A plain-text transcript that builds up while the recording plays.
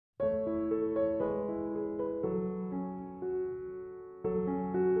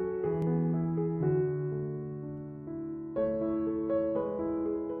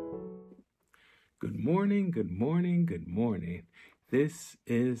morning, good morning, good morning. This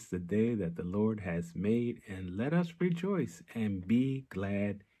is the day that the Lord has made, and let us rejoice and be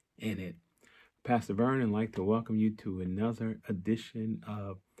glad in it. Pastor Vernon, I'd like to welcome you to another edition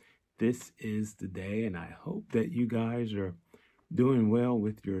of This is the Day, and I hope that you guys are doing well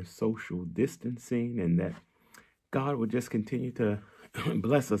with your social distancing and that God will just continue to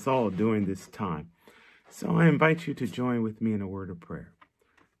bless us all during this time. So I invite you to join with me in a word of prayer.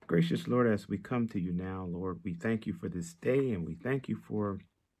 Gracious Lord, as we come to you now, Lord, we thank you for this day and we thank you for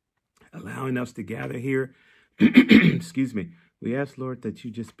allowing us to gather here. Excuse me. We ask, Lord, that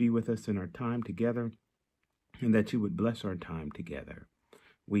you just be with us in our time together and that you would bless our time together.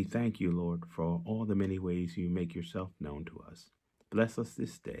 We thank you, Lord, for all the many ways you make yourself known to us. Bless us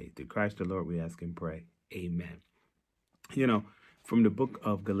this day. Through Christ the Lord, we ask and pray. Amen. You know, from the book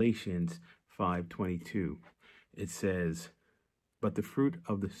of Galatians 5:22, it says, "But the fruit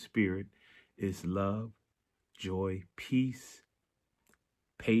of the Spirit is love, joy, peace,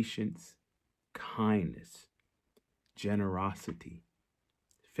 patience, kindness, generosity,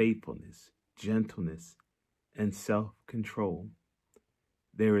 faithfulness, gentleness, and self-control.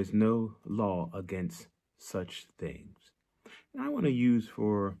 There is no law against such things." And I want to use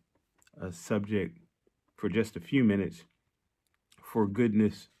for a subject for just a few minutes, for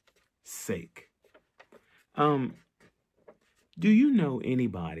goodness sake. Do you know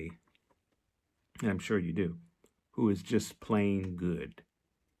anybody, and I'm sure you do, who is just plain good?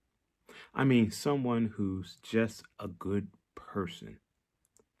 I mean, someone who's just a good person.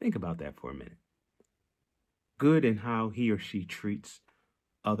 Think about that for a minute. Good in how he or she treats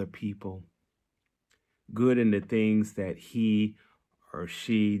other people. Good in the things that he or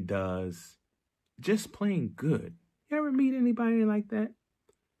she does. Just plain good. You ever meet anybody like that?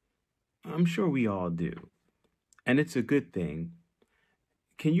 I'm sure we all do. And it's a good thing.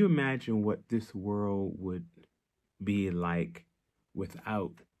 Can you imagine what this world would be like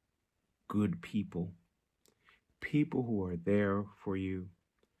without good people? People who are there for you,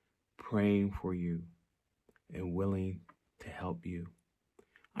 praying for you, and willing to help you.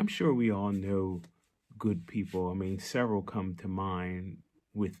 I'm sure we all know good people. I mean, several come to mind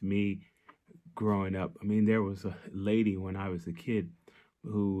with me growing up. I mean, there was a lady when I was a kid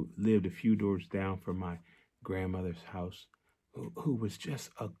who lived a few doors down from my grandmother's house who was just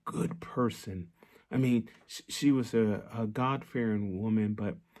a good person. I mean, she was a God-fearing woman,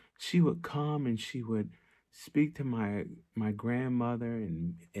 but she would come and she would speak to my grandmother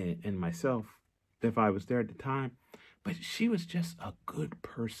and myself if I was there at the time. But she was just a good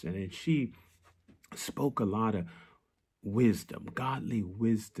person, and she spoke a lot of wisdom, godly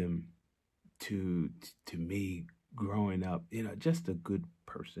wisdom to me growing up. You know, just a good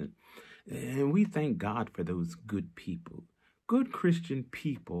person. And we thank God for those good people. Good Christian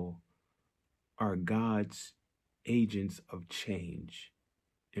people are God's agents of change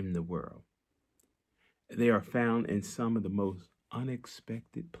in the world. They are found in some of the most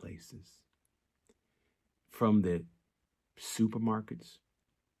unexpected places, from the supermarkets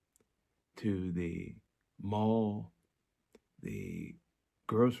to the mall, the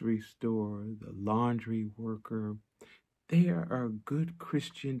grocery store, the laundry worker. They are good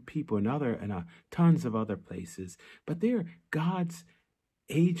Christian people and tons of other places, but they're God's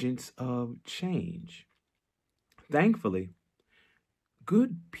agents of change. Thankfully,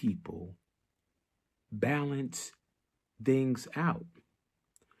 good people balance things out.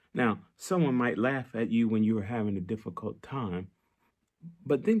 Now, someone might laugh at you when you are having a difficult time,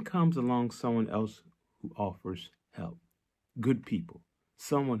 but then comes along someone else who offers help. Good people.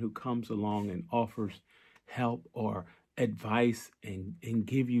 Someone who comes along and offers help or advice and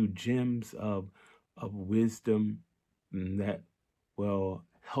give you gems of wisdom that will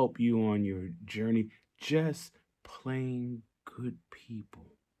help you on your journey. Just plain good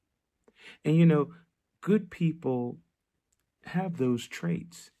people. And you know, good people have those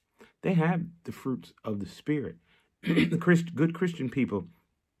traits. They have the fruits of the Spirit. Good Christian people,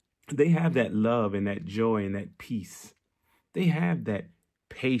 they have that love and that joy and that peace. They have that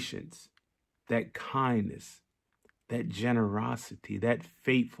patience, that kindness, that generosity, that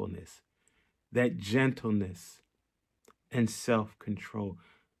faithfulness, that gentleness, and self-control.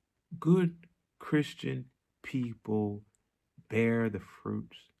 Good Christian people bear the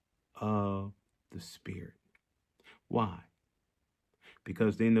fruits of the Spirit. Why?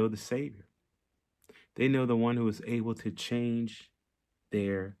 Because they know the Savior. They know the one who is able to change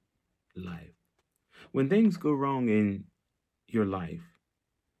their life. When things go wrong in your life,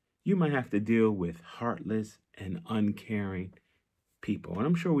 you might have to deal with heartless and uncaring people. And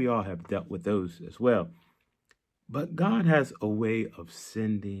I'm sure we all have dealt with those as well. But God has a way of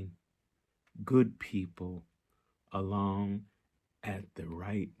sending good people along at the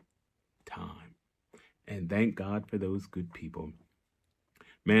right time. And thank God for those good people.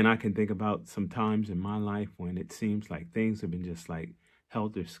 Man, I can think about some times in my life when it seems like things have been just like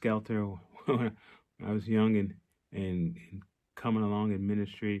helter-skelter. When I was young and coming along in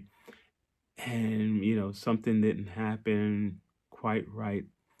ministry, and, something didn't happen quite right.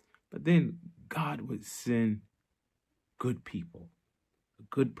 But then God would send good people, a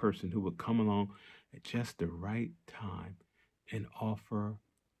good person who would come along at just the right time and offer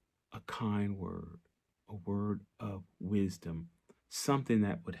a kind word, a word of wisdom, something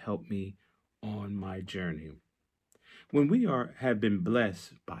that would help me on my journey. When we have been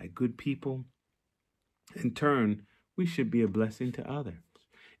blessed by good people, in turn, we should be a blessing to others.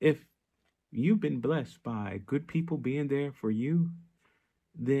 If you've been blessed by good people being there for you,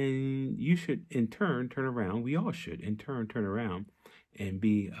 then you should in turn turn around. We all should in turn turn around and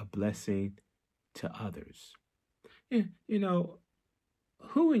be a blessing to others. Yeah,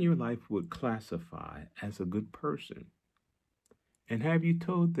 who in your life would classify as a good person? And have you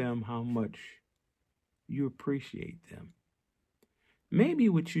told them how much you appreciate them? Maybe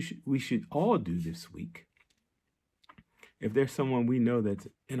what we should all do this week, if there's someone we know that's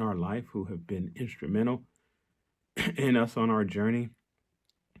in our life who have been instrumental in us on our journey,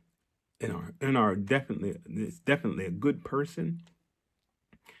 it's definitely a good person,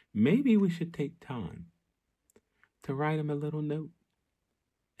 maybe we should take time to write them a little note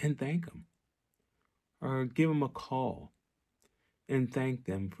and thank them, or give them a call and thank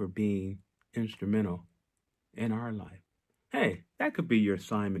them for being instrumental in our life. Hey, that could be your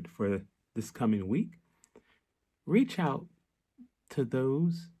assignment for this coming week. Reach out to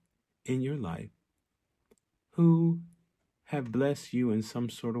those in your life who have blessed you in some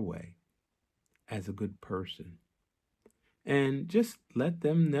sort of way as a good person, and just let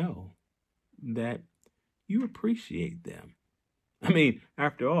them know that you appreciate them. I mean,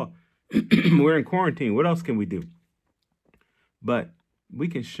 after all, we're in quarantine. What else can we do? But we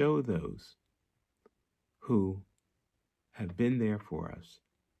can show those who have been there for us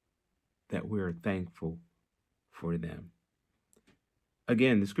that we're thankful for them.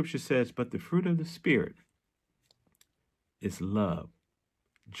 Again, the scripture says, but the fruit of the Spirit is love,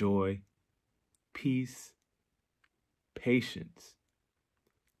 joy, peace, patience,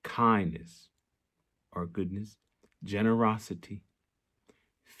 kindness or goodness, generosity,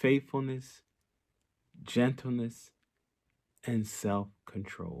 faithfulness, gentleness, and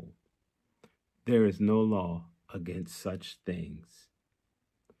self-control. There is no law against such things.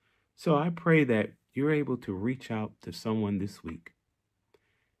 So I pray that you're able to reach out to someone this week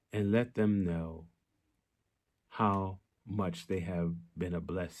and let them know how much they have been a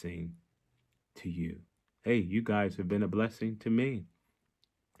blessing to you. Hey, you guys have been a blessing to me.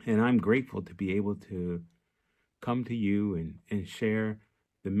 And I'm grateful to be able to come to you and share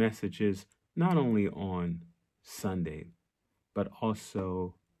the messages, not only on Sunday, but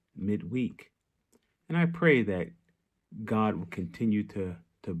also midweek. And I pray that God will continue to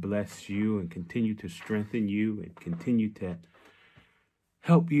bless you and continue to strengthen you and continue to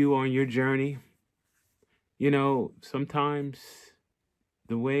help you on your journey. Sometimes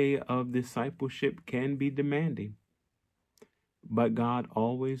the way of discipleship can be demanding, but God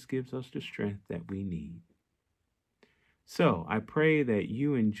always gives us the strength that we need. So I pray that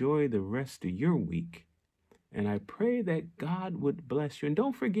you enjoy the rest of your week, and I pray that God would bless you. And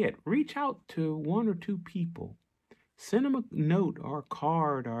don't forget, reach out to one or two people. Send them a note or a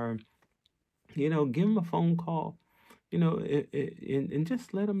card, or, give them a phone call, and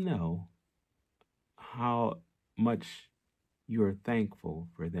just let them know how much you're thankful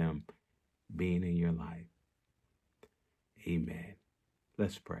for them being in your life. Amen.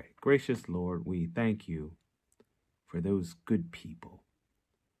 Let's pray. Gracious Lord, we thank you for those good people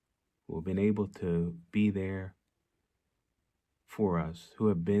who have been able to be there for us, who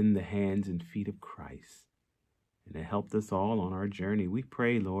have been the hands and feet of Christ, and have helped us all on our journey. We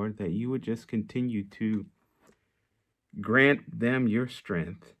pray, Lord, that you would just continue to grant them your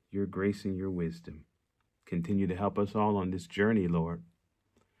strength, your grace, and your wisdom. Continue to help us all on this journey, Lord.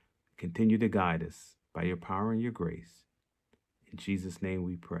 Continue to guide us by your power and your grace. In Jesus' name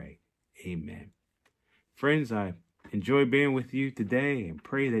we pray. Amen. Friends, I enjoy being with you today and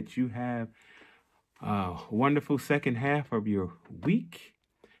pray that you have a wonderful second half of your week.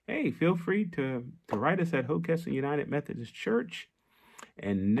 Hey, feel free to write us at Hockessin United Methodist Church,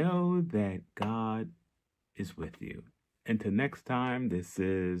 and know that God is with you. Until next time, this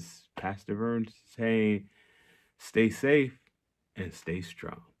is Pastor Vern saying, stay safe and stay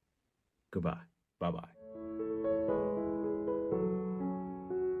strong. Goodbye. Bye-bye.